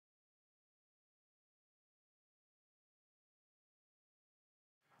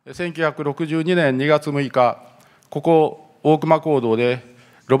1962年2月6日、ここ大隈講堂で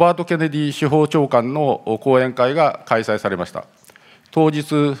ロバート・ケネディ司法長官の講演会が開催されました。当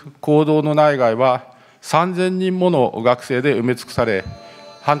日、講堂の内外は3000人もの学生で埋め尽くされ、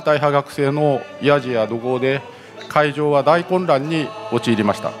反対派学生のヤジや怒号で会場は大混乱に陥り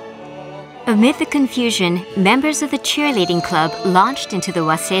ました。Amid the confusion, members of the cheerleading club launched into the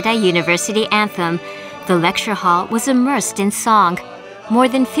Waseda University anthem. The lecture hall was immersed in song. More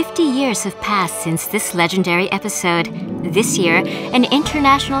than 50 years have passed since this legendary episode. This year, an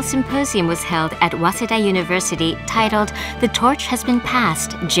international symposium was held at Waseda University titled "The Torch Has Been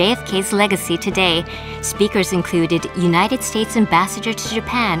Passed, JFK's Legacy Today." Speakers included United States Ambassador to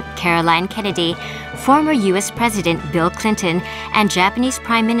Japan, Caroline Kennedy, former U.S. President Bill Clinton, and Japanese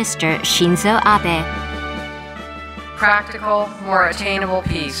Prime Minister Shinzo Abe. Practical, more attainable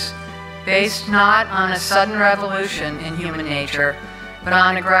peace, based not on a sudden revolution in human nature, but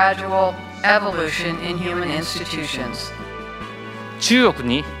on a gradual evolution in human institutions. 中国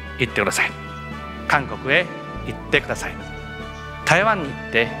に行ってください。韓国へ行ってください。台湾に行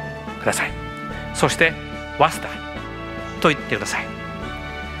ってください。そして早稲田と言ってください。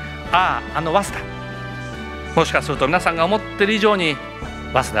ああ、早稲田。もしかすると皆さんが思っている以上に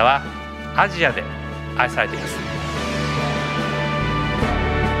早稲田はアジアで愛されています。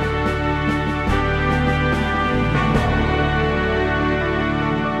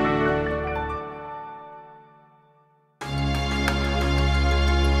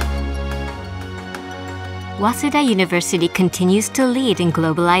Waseda University continues to lead in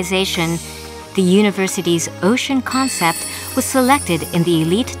globalization. The university's ocean concept was selected in the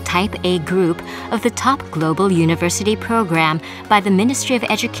elite Type A group of the top global university program by the Ministry of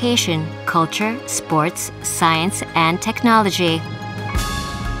Education, Culture, Sports, Science, and Technology.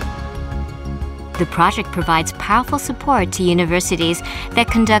 The project provides powerful support to universities that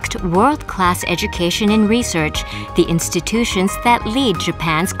conduct world-class education and research, the institutions that lead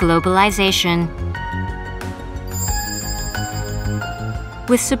Japan's globalization.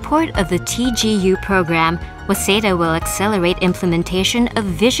 With support of the TGU program, Waseda will accelerate implementation of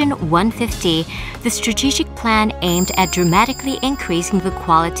Vision 150, the strategic plan aimed at dramatically increasing the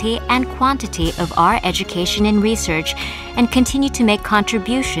quality and quantity of our education and research, and continue to make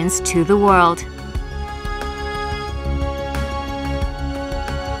contributions to the world.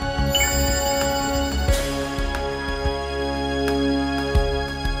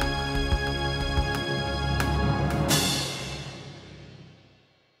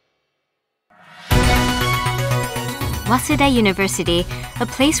 Waseda University, a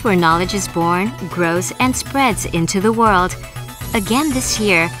place where knowledge is born, grows, and spreads into the world. Again this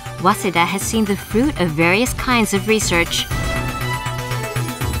year, Waseda has seen the fruit of various kinds of research.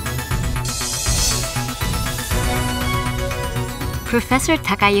 Professor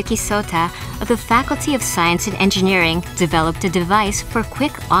Takayuki Sota of the Faculty of Science and Engineering developed a device for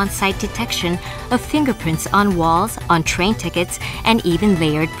quick on-site detection of fingerprints on walls, on train tickets, and even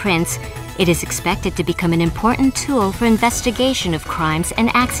layered prints. It is expected to become an important tool for investigation of crimes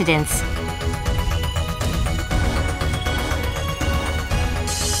and accidents.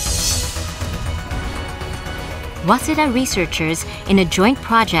 Waseda researchers, in a joint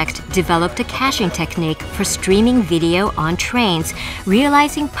project, developed a caching technique for streaming video on trains,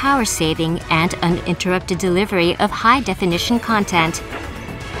 realizing power saving and uninterrupted delivery of high-definition content.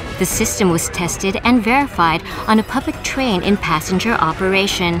 The system was tested and verified on a public train in passenger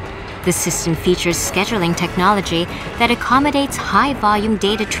operation. The system features scheduling technology that accommodates high-volume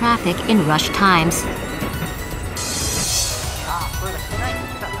data traffic in rush times.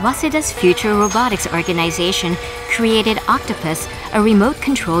 Waseda's Future Robotics Organization created Octopus, a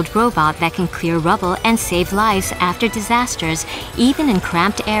remote-controlled robot that can clear rubble and save lives after disasters, even in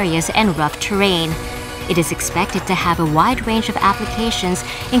cramped areas and rough terrain. It is expected to have a wide range of applications,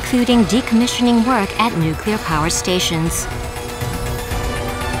 including decommissioning work at nuclear power stations.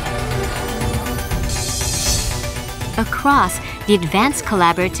 Across, the Advanced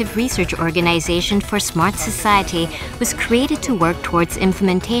Collaborative Research Organization for Smart Society was created to work towards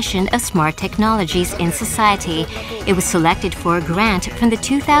implementation of smart technologies in society. It was selected for a grant from the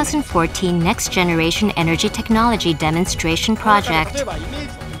 2014 Next Generation Energy Technology Demonstration Project.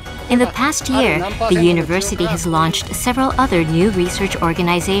 In the past year, the university has launched several other new research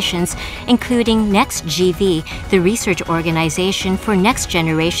organizations, including NextGV, the research organization for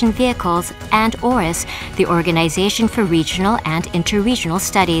next-generation vehicles, and ORIS, the Organization for Regional and Interregional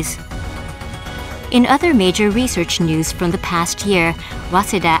Studies. In other major research news from the past year,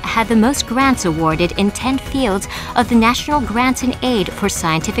 Waseda had the most grants awarded in 10 fields of the National Grants and Aid for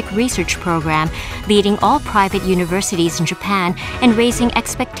Scientific Research Program, leading all private universities in Japan and raising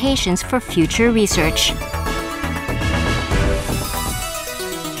expectations for future research.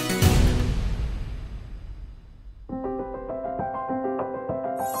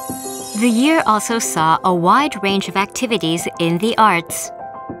 The year also saw a wide range of activities in the arts.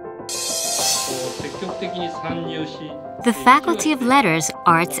 The Faculty of Letters,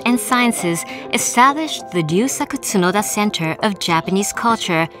 Arts and Sciences established the Ryusaku Tsunoda Center of Japanese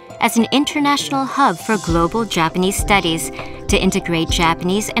Culture as an international hub for global Japanese studies to integrate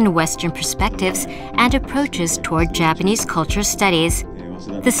Japanese and Western perspectives and approaches toward Japanese culture studies.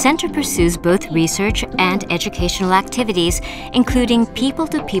 The center pursues both research and educational activities, including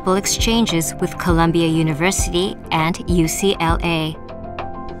people-to-people exchanges with Columbia University and UCLA.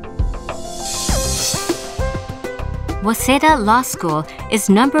 Waseda Law School is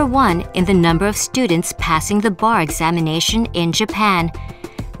number 1 in the number of students passing the bar examination in Japan.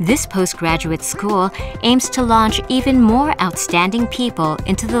 This postgraduate school aims to launch even more outstanding people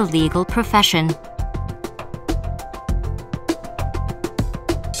into the legal profession.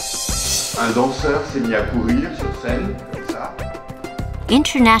 Un danseur s'est mis à courir sur scène, comme ça.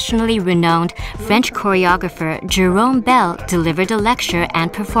 Internationally renowned French choreographer Jerome Bell delivered a lecture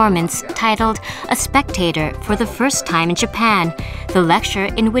and performance titled A Spectator for the first time in Japan. The lecture,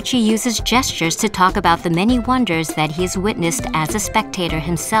 in which he uses gestures to talk about the many wonders that he has witnessed as a spectator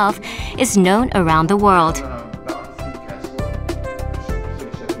himself, is known around the world.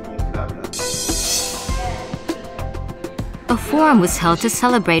 A forum was held to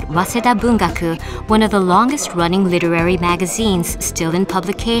celebrate Waseda Bungaku, one of the longest-running literary magazines still in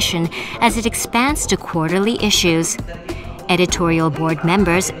publication, as it expands to quarterly issues. Editorial board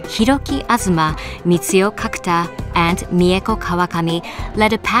members Hiroki Azuma, Mitsuo Kakuta, and Mieko Kawakami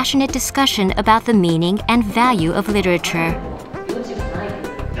led a passionate discussion about the meaning and value of literature.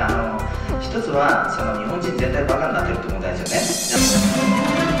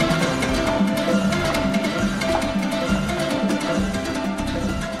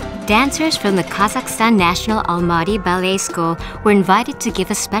 Dancers from the Kazakhstan National Almaty Ballet School were invited to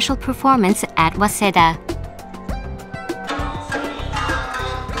give a special performance at Waseda.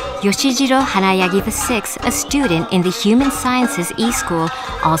 Yoshijiro Hanayagi VI, a student in the Human Sciences E-School,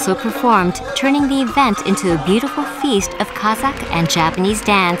 also performed, turning the event into a beautiful feast of Kazakh and Japanese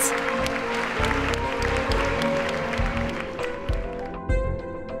dance.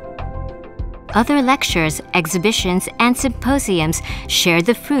 Other lectures, exhibitions, and symposiums shared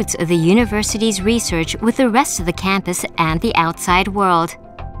the fruits of the university's research with the rest of the campus and the outside world.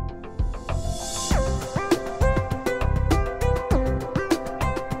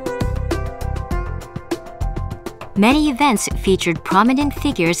 Many events featured prominent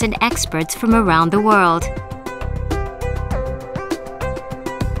figures and experts from around the world.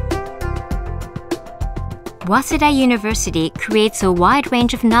 Waseda University creates a wide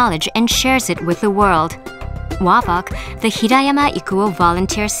range of knowledge and shares it with the world. WAVOC, the Hirayama Ikuo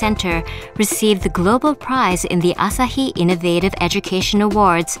Volunteer Center, received the Global Prize in the Asahi Innovative Education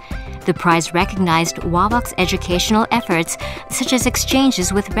Awards. The prize recognized WAVOC's educational efforts, such as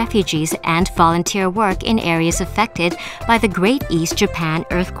exchanges with refugees and volunteer work in areas affected by the Great East Japan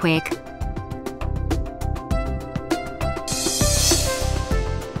earthquake.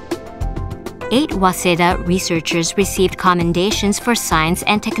 Eight Waseda researchers received commendations for science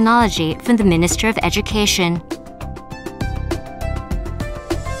and technology from the Minister of Education.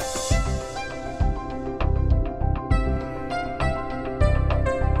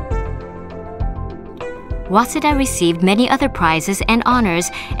 Waseda received many other prizes and honors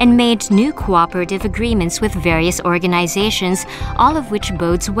and made new cooperative agreements with various organizations, all of which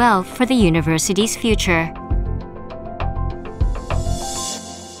bodes well for the university's future.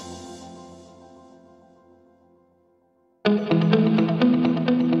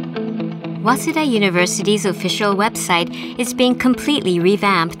 Waseda University's official website is being completely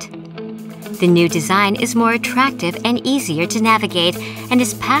revamped. The new design is more attractive and easier to navigate and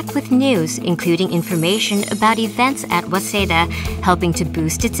is packed with news, including information about events at Waseda, helping to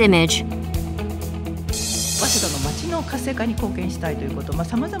boost its image.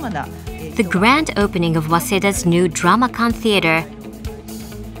 The grand opening of Waseda's new Dramacon Theater.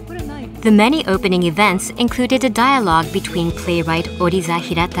 The many opening events included a dialogue between playwright Oriza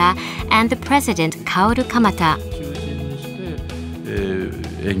Hirata and the president Kaoru Kamata.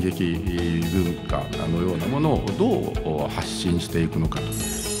 演劇文化のようなものをどう発信していくのかと。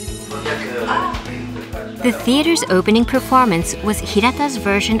The theater's opening performance was Hirata's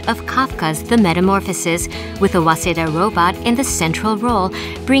version of Kafka's The Metamorphosis, with a Waseda robot in the central role,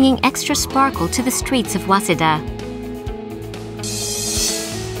 bringing extra sparkle to the streets of Waseda.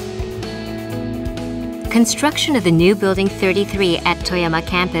 Construction of the new Building 33 at Toyama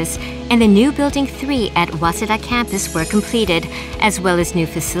campus and the new Building 3 at Waseda campus were completed, as well as new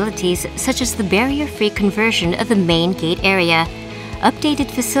facilities such as the barrier-free conversion of the main gate area. Updated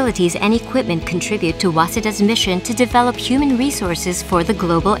facilities and equipment contribute to Waseda's mission to develop human resources for the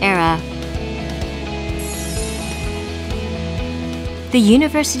global era. The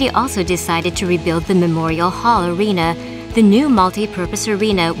university also decided to rebuild the Memorial Hall Arena. The new multi-purpose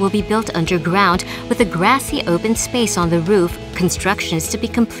arena will be built underground with a grassy open space on the roof. Construction is to be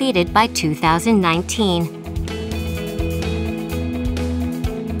completed by 2019.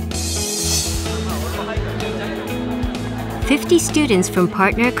 50 students from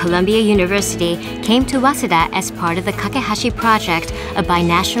partner Columbia University came to Waseda as part of the Kakehashi Project, a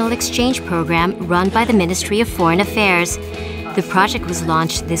binational exchange program run by the Ministry of Foreign Affairs. The project was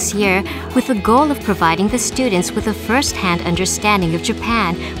launched this year with the goal of providing the students with a first-hand understanding of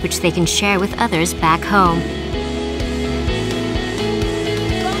Japan, which they can share with others back home.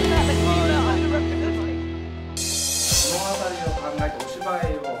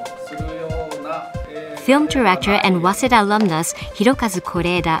 Film director and Waseda alumnus Hirokazu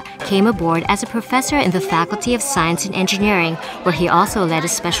Koreeda came aboard as a professor in the Faculty of Science and Engineering, where he also led a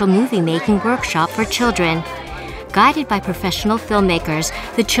special movie-making workshop for children. Guided by professional filmmakers,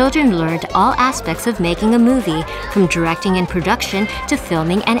 the children learned all aspects of making a movie, from directing and production to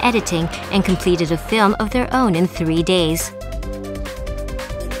filming and editing, and completed a film of their own in 3 days.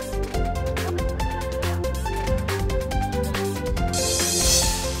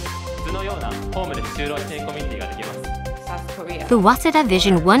 The Waseda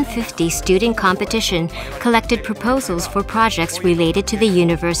Vision 150 student competition collected proposals for projects related to the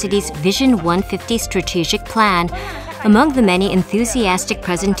university's Vision 150 strategic plan. Among the many enthusiastic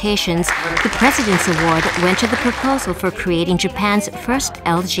presentations, the President's Award went to the proposal for creating Japan's first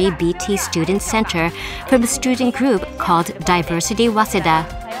LGBT student center from a student group called Diversity Waseda.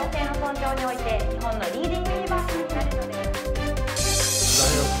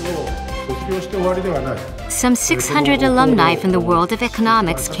 Some 600 alumni from the world of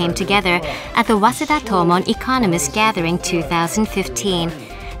economics came together at the Waseda Tomon Economist Gathering 2015.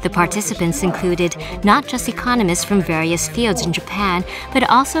 The participants included not just economists from various fields in Japan, but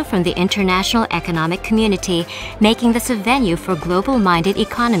also from the international economic community, making this a venue for global-minded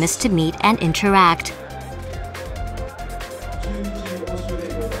economists to meet and interact.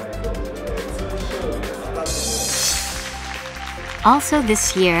 Also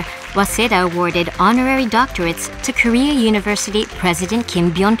this year, Waseda awarded honorary doctorates to Korea University President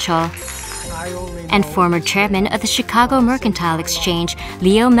Kim Byung-chul and former chairman of the Chicago Mercantile Exchange,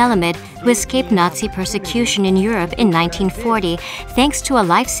 Leo Melamed, who escaped Nazi persecution in Europe in 1940 thanks to a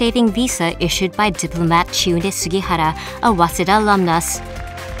life-saving visa issued by diplomat Chiune Sugihara, a Waseda alumnus.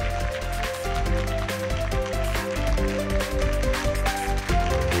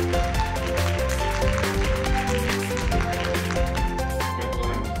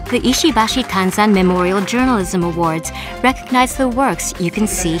 The Ishibashi Tanzan Memorial Journalism Awards recognize the works you can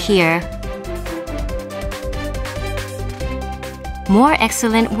see here. More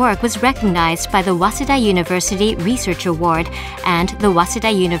excellent work was recognized by the Waseda University Research Award and the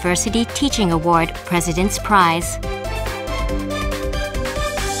Waseda University Teaching Award President's Prize.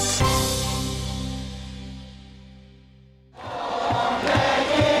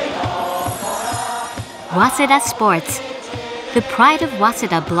 Waseda Sports. The pride of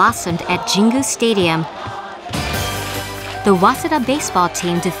Waseda blossomed at Jingu Stadium. The Waseda baseball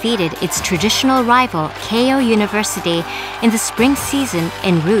team defeated its traditional rival, Keio University, in the spring season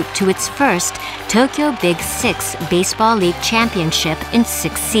en route to its first Tokyo Big Six Baseball League Championship in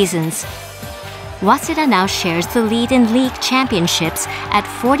 6 seasons. Waseda now shares the lead in league championships at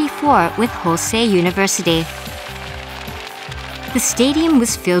 44 with Hosei University. The stadium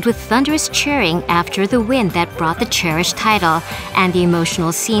was filled with thunderous cheering after the win that brought the cherished title, and the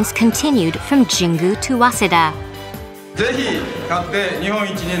emotional scenes continued from Jingu to Waseda.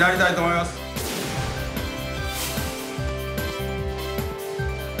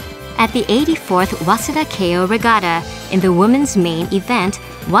 At the 84th Waseda Keio Regatta, in the women's main event,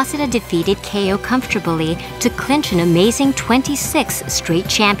 Waseda defeated Keio comfortably to clinch an amazing 26th straight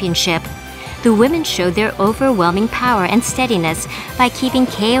championship. The women showed their overwhelming power and steadiness by keeping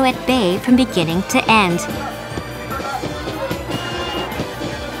Keio at bay from beginning to end.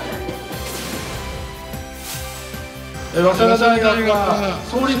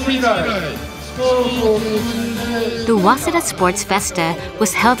 The Waseda Sports Festa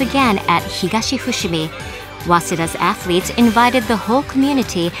was held again at Higashi Fushimi. Waseda's athletes invited the whole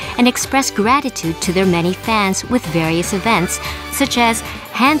community and expressed gratitude to their many fans with various events, such as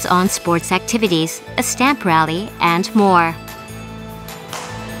hands-on sports activities, a stamp rally, and more.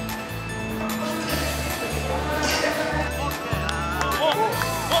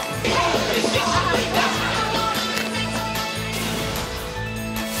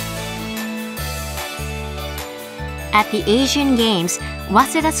 At the Asian Games,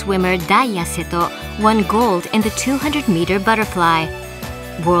 Waseda swimmer Daiya Seto won gold in the 200-meter butterfly.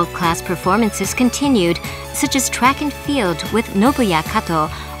 World-class performances continued, such as track and field with Nobuya Kato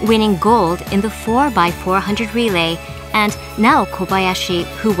winning gold in the 4x400 relay, and Nao Kobayashi,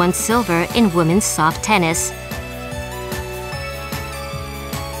 who won silver in women's soft tennis.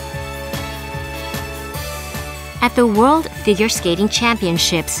 At the World Figure Skating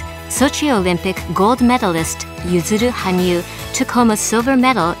Championships, Sochi Olympic gold medalist Yuzuru Hanyu took home a silver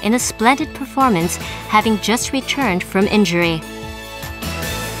medal in a splendid performance, having just returned from injury.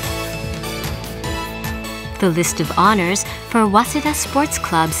 The list of honors for Waseda sports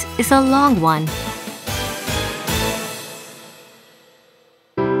clubs is a long one.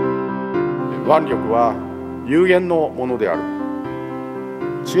 腕力は有限のものである。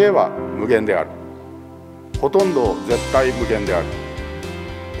知恵は無限である。ほとんど絶対無限である。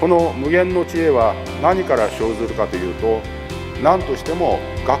この無限の知恵は何から生ずるかというと、何としても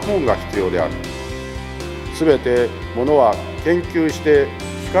学問が必要である。すべてものは研究して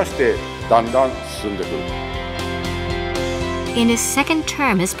しかしてだんだん進んでくる。In his second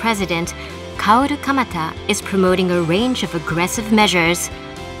term as president, Kaoru Kamata is promoting a range of aggressive measures.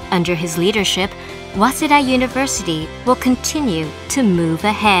 Under his leadership, Waseda University will continue to move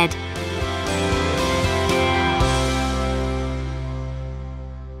ahead.